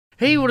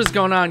Hey, what is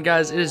going on,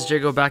 guys? It is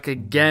Jago back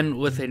again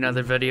with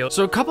another video.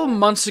 So a couple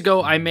months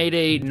ago, I made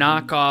a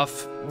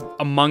knockoff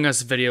Among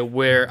Us video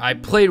where I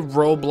played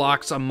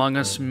Roblox Among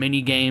Us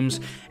mini games,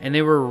 and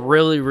they were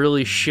really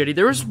shitty.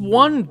 There was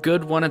one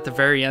good one at the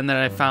very end that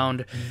I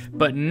found,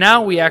 but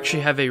now we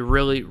actually have a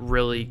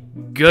really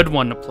good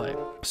one to play.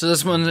 So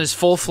this one is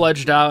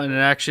full-fledged out, and it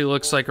actually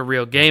looks like a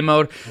real game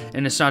mode,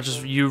 and it's not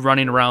just you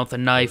running around with a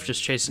knife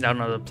just chasing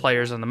down other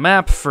players on the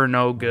map for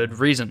no good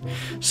reason.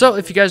 So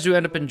if you guys do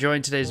end up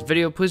enjoying today's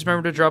video, please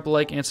remember to drop a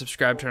like and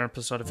subscribe, turn on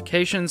post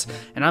notifications,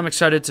 and I'm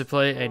excited to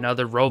play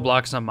another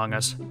Roblox Among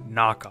Us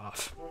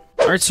knockoff.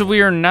 Alright, so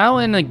we are now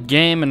in a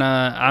game, and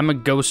I'm a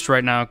ghost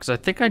right now, because I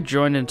think I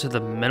joined into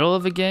the middle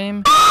of a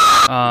game.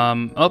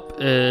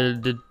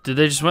 Did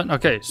they just win?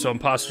 Okay, so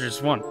imposter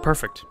just won.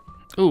 Perfect.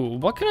 Ooh,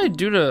 what can I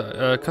do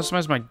to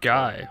customize my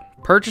guy?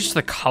 Purchase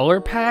the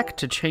color pack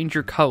to change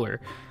your color.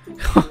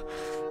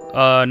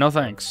 No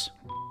thanks.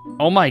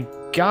 Oh my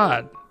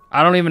god.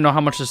 I don't even know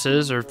how much this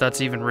is, or if that's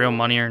even real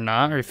money or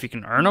not, or if you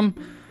can earn them.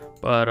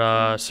 But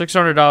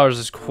 $600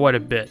 is quite a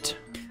bit.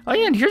 Oh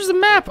yeah, and here's the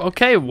map.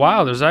 Okay,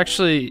 wow, there's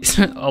actually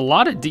a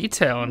lot of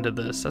detail into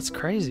this. That's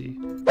crazy.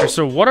 Okay,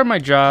 so what are my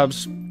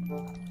jobs?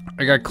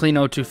 I got clean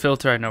O2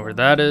 filter, I know where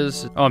that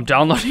is. Oh, I'm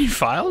downloading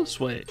files?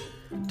 Wait.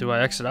 Do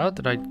I exit out?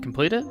 Did I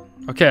complete it?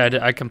 Okay,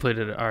 I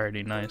completed it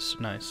already. Nice.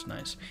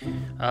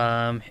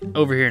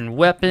 Over here in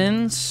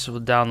weapons, we'll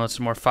download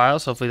some more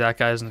files. Hopefully that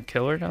guy isn't a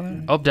killer down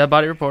there. Oh, dead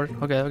body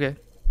reported. Okay.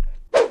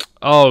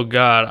 Oh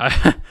god,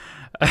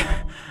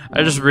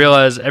 I just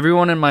realized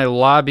everyone in my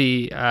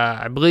lobby,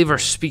 I believe, are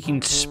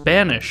speaking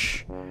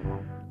Spanish.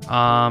 So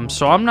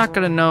I'm not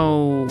gonna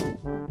know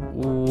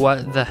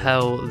what the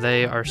hell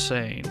they are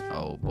saying.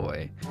 Oh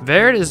boy.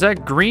 Verd, is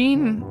that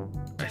green?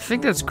 I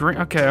think that's green.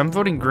 Okay, I'm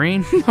voting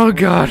green. Oh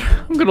god,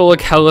 I'm gonna look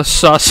hella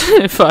sus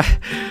if I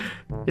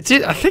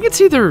think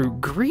it's either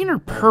green or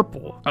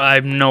purple. I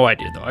have no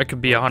idea though. I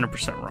could be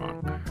 100%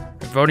 wrong.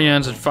 Voting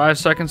ends in 5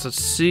 seconds.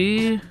 Let's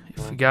see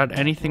if we got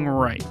anything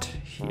right.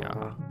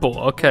 Yeah.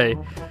 Okay.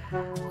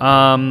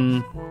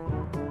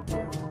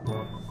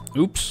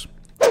 Oops.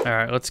 All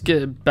right, let's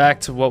get back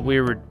to what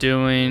we were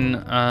doing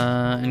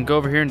and go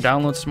over here and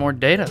download some more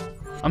data.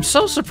 I'm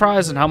so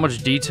surprised at how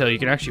much detail you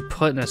can actually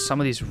put into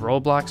some of these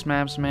Roblox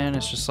maps, man.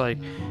 It's just like,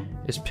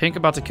 is Pink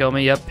about to kill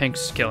me? Yep,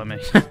 Pink's killing me.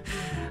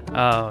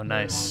 Oh,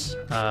 nice.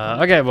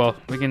 Okay, well,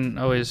 we can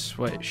always,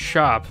 wait,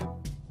 shop.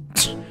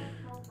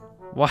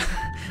 Why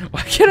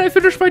can't I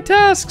finish my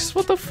tasks?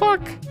 What the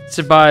fuck?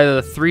 To buy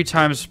the 3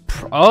 times,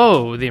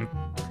 you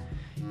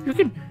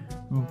can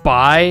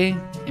buy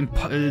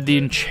the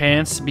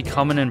enchants to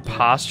become an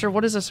imposter?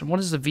 What is this? What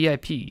is the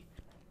VIP? You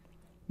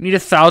need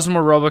 1,000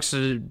 more Robux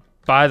to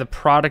buy the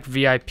product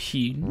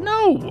VIP.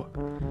 No!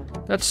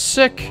 That's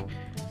sick.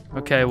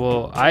 Okay,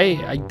 well,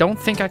 I don't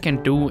think I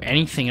can do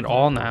anything at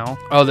all now.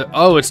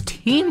 Oh, it's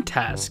team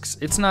tasks.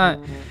 It's not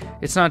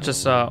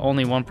just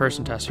only one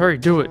person task. Hurry,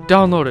 do it.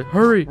 Download it.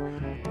 Hurry.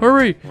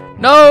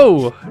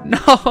 No!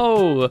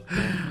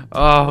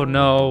 Oh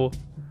no.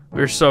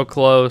 We're so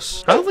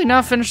close. How have we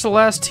not finished the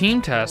last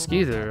team task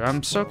either?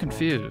 I'm so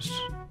confused.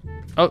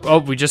 Oh,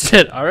 we just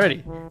hit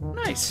already.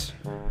 Nice.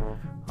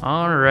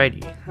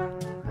 Alrighty.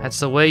 That's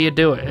the way you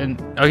do it.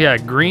 And oh yeah,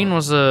 green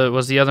was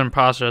the other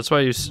imposter. That's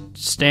why he was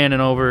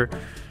standing over.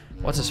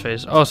 What's his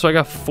face? Oh, so I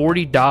got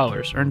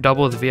 $40. Earn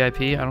double the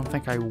VIP. I don't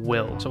think I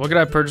will. So what could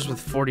I purchase with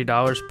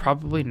 $40?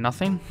 Probably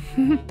nothing.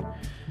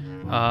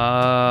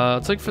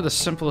 Let's look for the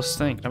simplest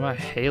thing. Can I buy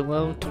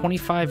Halo?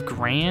 25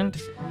 grand.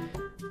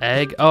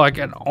 Egg. Oh, I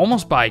can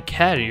almost buy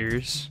cat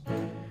ears.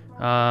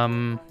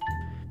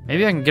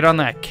 Maybe I can get on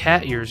that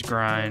cat ears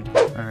grind.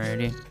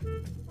 Alrighty.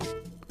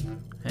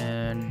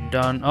 And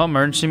done. Oh,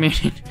 emergency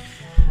meeting.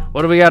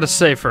 What do we got to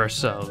say for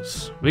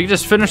ourselves? We can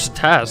just finish the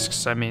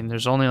tasks. I mean,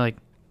 there's only like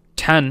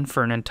 10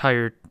 for an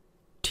entire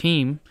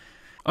team.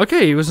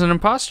 Okay, he was an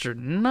imposter.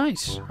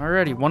 Nice.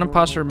 Alrighty, 1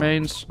 imposter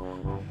remains.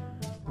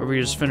 Where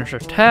we just finish our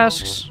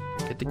tasks.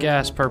 Get the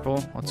gas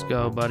purple. Let's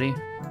go, buddy.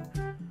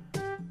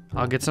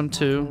 I'll get some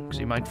too, because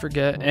you might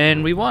forget.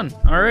 And we won.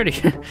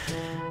 Alrighty.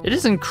 It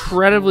is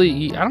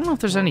incredibly... I don't know if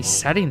there's any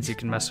settings you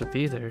can mess with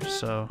either,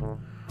 so...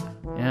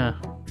 Yeah.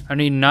 I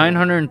need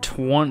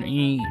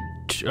 920,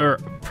 or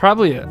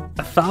probably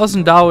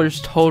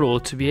 $1,000 total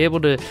to be able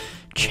to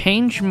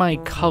change my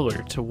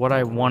color to what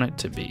I want it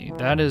to be.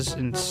 That is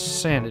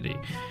insanity.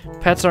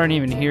 Pets aren't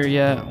even here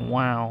yet.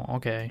 Wow,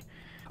 okay.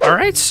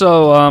 Alright,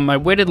 so I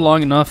waited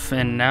long enough,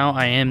 and now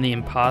I am the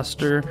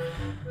imposter.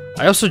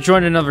 I also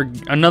joined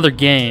another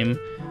game,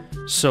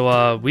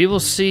 so we will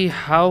see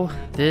how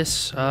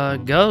this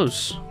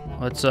goes.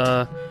 Let's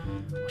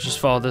just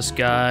follow this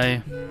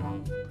guy.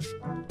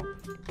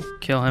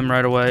 Kill him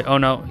right away. Oh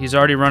no, he's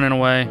already running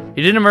away.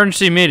 He did an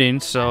emergency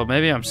meeting, so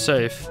maybe I'm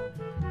safe.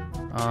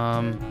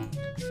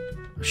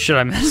 Should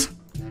I miss?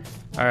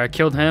 Alright, I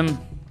killed him.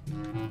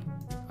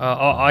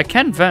 Oh, I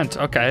can vent.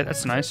 Okay,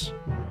 that's nice.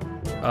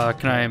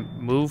 Can I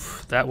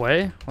move that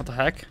way? What the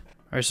heck?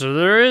 Alright, so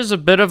there is a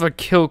bit of a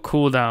kill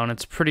cooldown.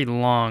 It's pretty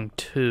long,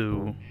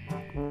 too.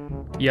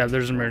 Yeah,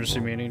 there's an emergency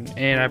meeting,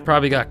 and I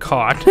probably got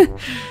caught.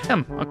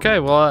 Okay,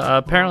 well,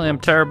 apparently I'm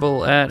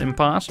terrible at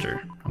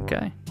imposter.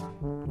 Okay.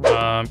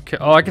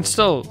 Oh, I can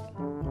still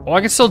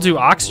do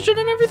oxygen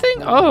and everything?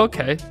 Oh,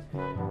 okay.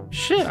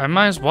 Shit, I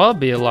might as well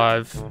be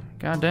alive.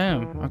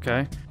 Goddamn,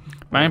 okay.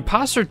 My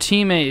imposter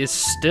teammate is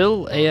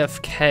still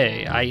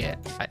AFK. I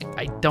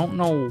don't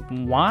know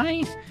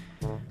why,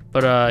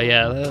 but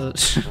yeah,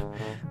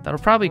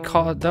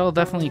 that'll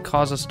definitely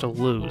cause us to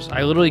lose.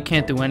 I literally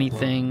can't do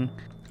anything.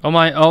 Oh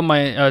my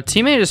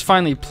teammate is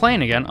finally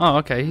playing again. Oh,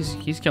 okay,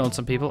 he's killing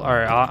some people. All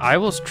right, I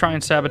will try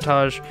and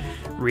sabotage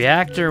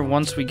reactor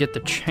once we get the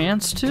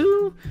chance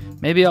to.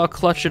 Maybe I'll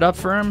clutch it up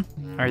for him.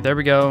 All right, there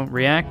we go.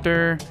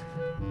 Reactor.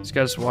 These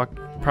guys walk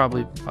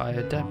probably by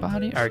a dead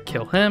body. All right,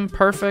 kill him.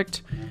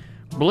 Perfect.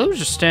 Blue's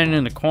just standing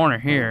in the corner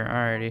here.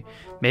 Alrighty.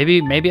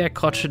 Maybe I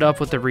clutched it up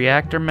with the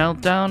reactor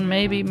meltdown.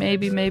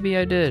 Maybe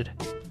I did.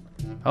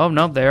 Oh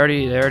no, they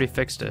already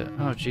fixed it.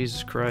 Oh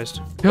Jesus Christ.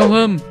 Kill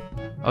him.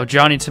 Oh,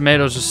 Johnny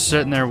Tomato's just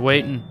sitting there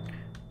waiting.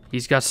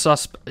 He's got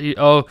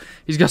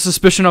he's got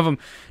suspicion of him.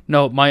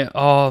 No, my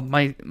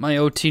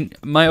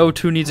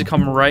O2 needs to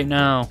come right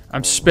now.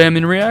 I'm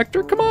spamming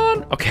reactor. Come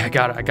on. Okay, I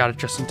got it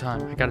just in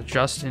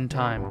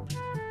time.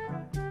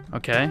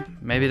 Okay,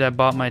 maybe that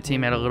bought my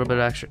teammate a little bit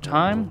of extra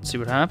time. Let's see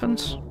what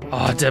happens.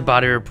 Oh, dead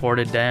body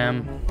reported,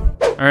 damn.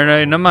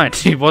 Alright, never mind.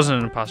 He wasn't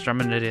an imposter. I'm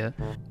an idiot.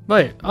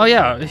 Wait, oh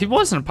yeah, he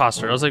was an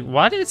imposter. I was like,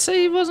 why did it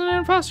say he wasn't an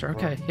imposter?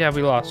 Okay, yeah,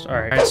 we lost.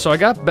 Alright, so I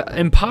got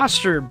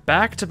imposter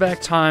back-to-back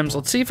times.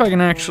 Let's see if I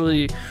can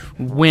actually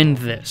win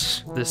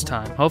this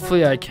time.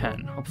 Hopefully I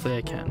can.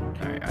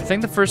 Alright, I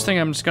think the first thing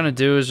I'm just gonna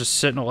do is just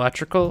sit in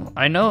electrical.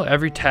 I know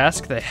every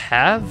task they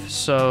have,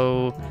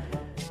 so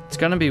it's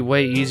gonna be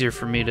way easier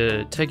for me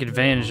to take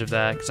advantage of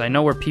that because I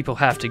know where people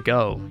have to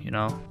go, you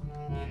know?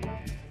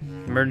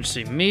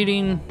 Emergency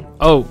meeting.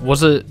 Oh,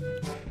 was it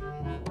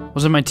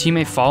my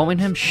teammate following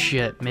him?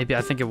 Shit, maybe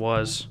I think it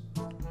was.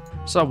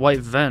 I saw a white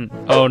vent.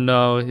 Oh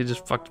no, he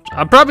just fucked.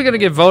 I'm probably gonna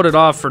get voted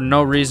off for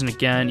no reason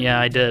again. Yeah,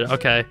 I did.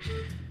 Okay.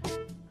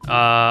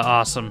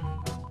 Awesome.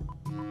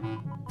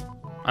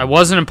 I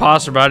was an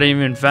imposter, but I didn't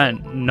even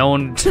vent. No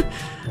one.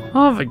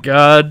 Oh my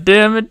god,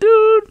 damn it,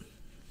 dude.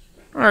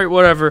 Alright,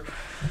 whatever.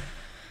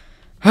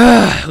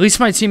 At least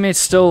my teammate's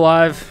still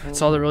alive.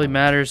 That's all that really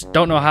matters.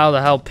 Don't know how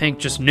the hell Pink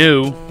just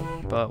knew,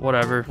 but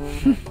whatever.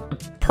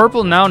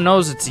 Purple now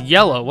knows it's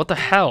yellow. What the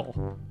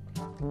hell?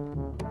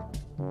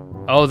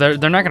 Oh, they're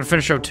not gonna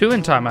finish O2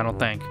 in time, I don't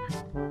think.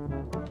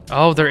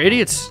 Oh, they're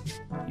idiots.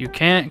 You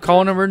can't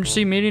call an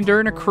emergency meeting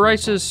during a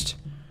crisis.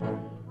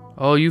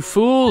 Oh, you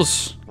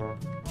fools.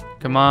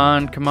 Come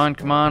on.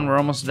 We're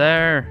almost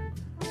there.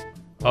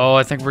 Oh,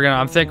 I think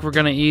we're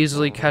gonna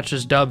easily catch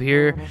this dub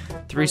here.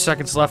 3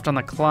 seconds left on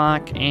the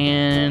clock,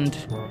 and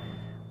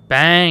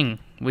bang,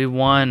 we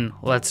won.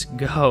 Let's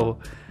go.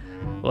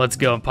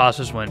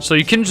 Imposters win. So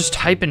you can just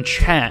type in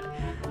chat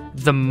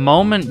the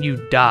moment you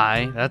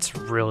die. That's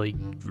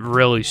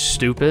really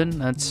stupid.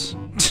 That's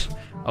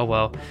oh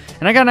well.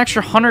 And I got an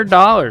extra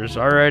 $100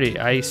 already.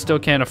 I still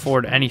can't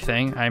afford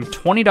anything. I'm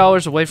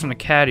 $20 away from the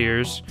cat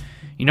ears.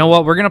 You know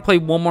what? We're going to play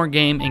one more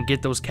game and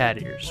get those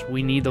cat ears.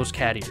 We need those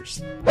cat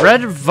ears.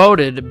 Red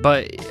voted,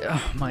 but...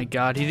 Oh, my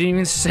God. He didn't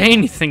even say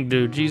anything,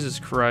 dude. Jesus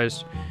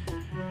Christ.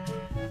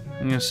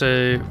 I'm going to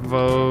say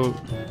vote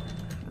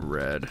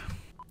red.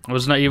 He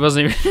wasn't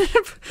even...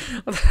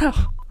 What the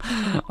hell?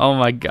 Oh,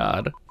 my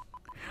God.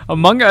 I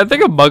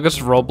think Among Us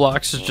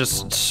Roblox is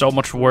just so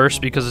much worse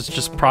because it's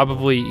just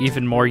probably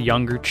even more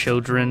younger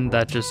children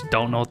that just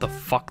don't know what the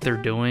fuck they're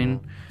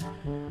doing.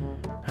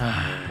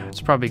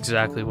 It's probably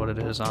exactly what it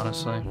is,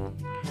 honestly.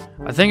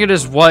 I think it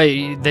is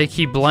why they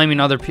keep blaming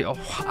other people.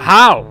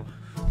 How?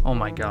 Oh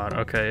my god.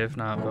 Okay, if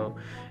not, vote.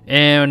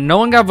 And no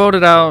one got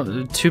voted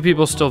out. 2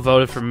 people still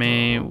voted for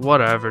me.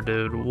 Whatever,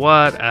 dude.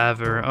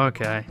 Whatever.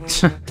 Okay.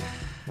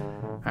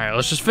 Alright,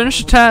 let's just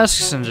finish the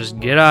tasks and just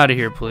get out of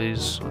here,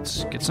 please.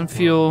 Let's get some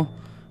fuel.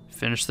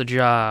 Finish the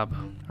job.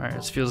 Alright,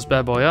 let's fuel this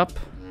bad boy up.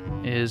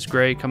 Is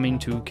Gray coming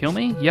to kill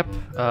me? Yep.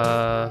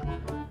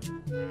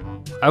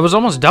 I was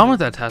almost done with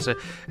that task.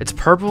 It's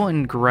purple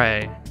and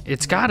gray.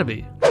 It's gotta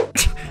be.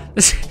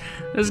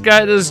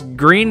 This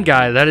green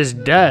guy that is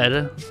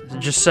dead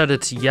just said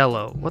it's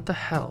yellow. What the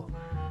hell?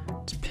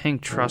 It's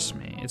pink, trust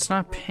me. It's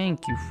not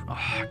pink, you...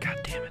 Oh, god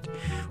damn it.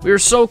 We were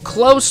so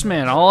close,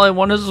 man. All I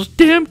want is those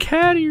damn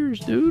cat ears,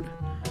 dude.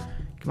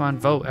 Come on,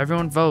 vote.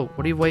 Everyone vote.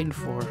 What are you waiting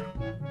for?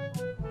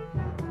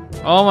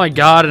 Oh my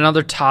god,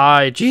 another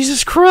tie.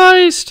 Jesus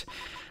Christ!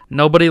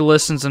 Nobody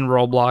listens in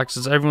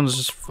Roblox. Everyone's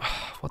just...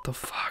 What the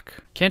fuck?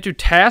 Can't do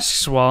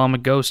tasks while I'm a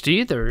ghost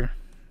either.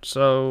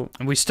 So,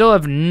 we still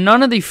have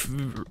none of the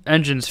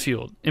engines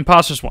fueled.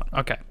 Imposters won.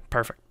 Okay,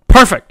 perfect.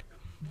 Perfect!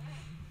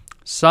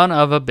 Son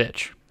of a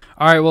bitch.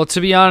 Alright, well,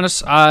 to be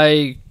honest,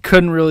 I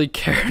couldn't really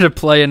care to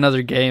play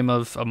another game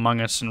of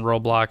Among Us in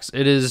Roblox.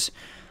 It is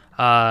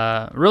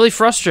really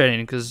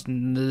frustrating because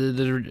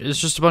it's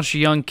just a bunch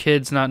of young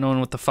kids not knowing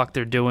what the fuck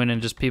they're doing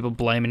and just people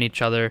blaming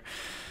each other.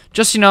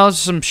 Just, you know,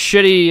 some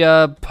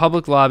shitty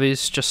public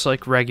lobbies, just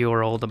like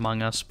regular old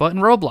Among Us, but in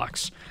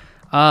Roblox.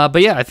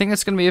 But yeah, I think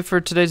that's going to be it for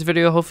today's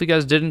video. Hopefully you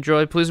guys did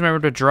enjoy. Please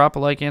remember to drop a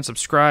like and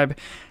subscribe.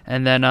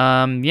 And then,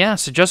 yeah,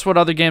 suggest what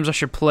other games I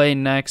should play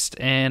next.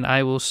 And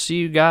I will see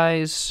you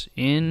guys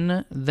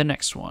in the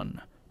next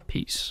one.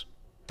 Peace.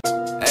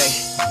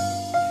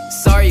 Hey,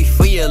 sorry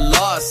for your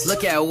loss.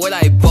 Look at what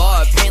I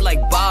bought. Paint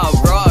like Bob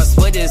Ross,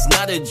 but it's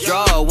not a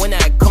draw. When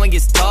that coin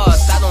gets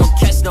tossed, I don't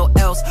catch no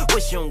else.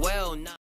 Wishing well.